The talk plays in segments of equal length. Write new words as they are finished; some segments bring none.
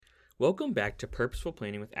Welcome back to Purposeful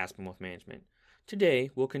Planning with Aspen Wealth Management. Today,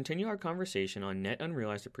 we'll continue our conversation on net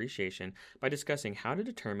unrealized appreciation by discussing how to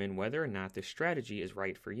determine whether or not this strategy is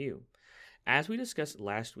right for you. As we discussed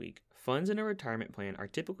last week, funds in a retirement plan are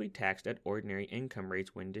typically taxed at ordinary income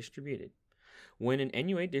rates when distributed. When an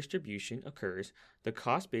NUA distribution occurs, the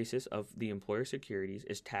cost basis of the employer securities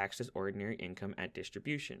is taxed as ordinary income at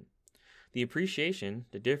distribution. The appreciation,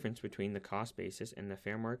 the difference between the cost basis and the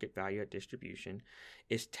fair market value at distribution,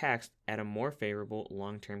 is taxed at a more favorable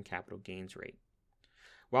long-term capital gains rate.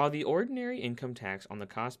 While the ordinary income tax on the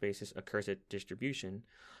cost basis occurs at distribution,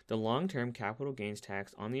 the long-term capital gains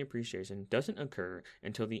tax on the appreciation doesn't occur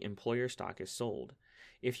until the employer stock is sold.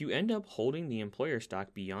 If you end up holding the employer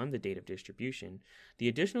stock beyond the date of distribution, the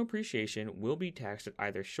additional appreciation will be taxed at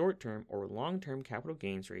either short-term or long-term capital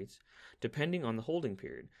gains rates, depending on the holding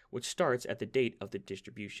period, which starts at the date of the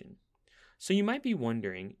distribution. So you might be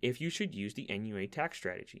wondering if you should use the NUA tax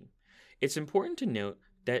strategy. It's important to note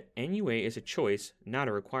that NUA is a choice, not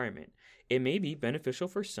a requirement. It may be beneficial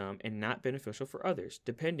for some and not beneficial for others,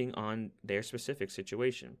 depending on their specific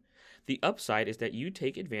situation. The upside is that you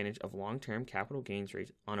take advantage of long-term capital gains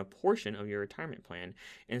rates on a portion of your retirement plan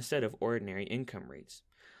instead of ordinary income rates.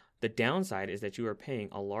 The downside is that you are paying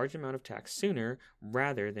a large amount of tax sooner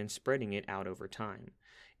rather than spreading it out over time.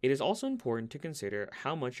 It is also important to consider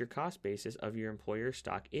how much your cost basis of your employer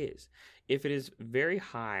stock is. If it is very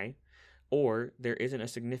high, or there isn't a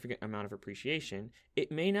significant amount of appreciation,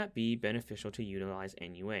 it may not be beneficial to utilize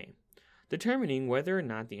NUA. Determining whether or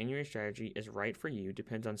not the NUA strategy is right for you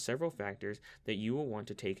depends on several factors that you will want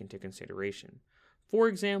to take into consideration. For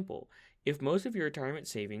example, if most of your retirement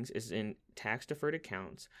savings is in tax-deferred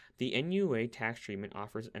accounts, the NUA tax treatment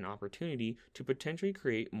offers an opportunity to potentially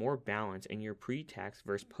create more balance in your pre-tax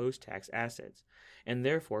versus post-tax assets, and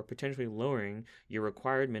therefore potentially lowering your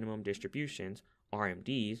required minimum distributions,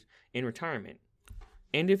 RMDs, in retirement.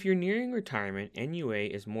 And if you're nearing retirement, NUA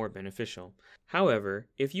is more beneficial. However,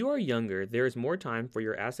 if you are younger, there is more time for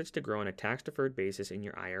your assets to grow on a tax-deferred basis in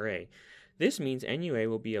your IRA. This means NUA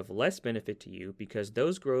will be of less benefit to you because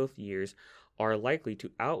those growth years are likely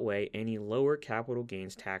to outweigh any lower capital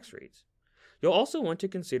gains tax rates. You'll also want to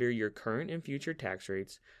consider your current and future tax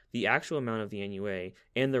rates, the actual amount of the NUA,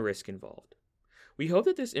 and the risk involved. We hope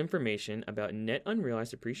that this information about net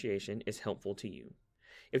unrealized appreciation is helpful to you.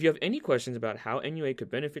 If you have any questions about how NUA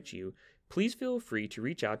could benefit you, please feel free to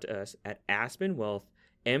reach out to us at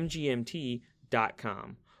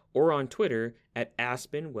aspenwealthmgmt.com or on Twitter at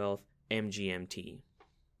aspenwealthmgmt.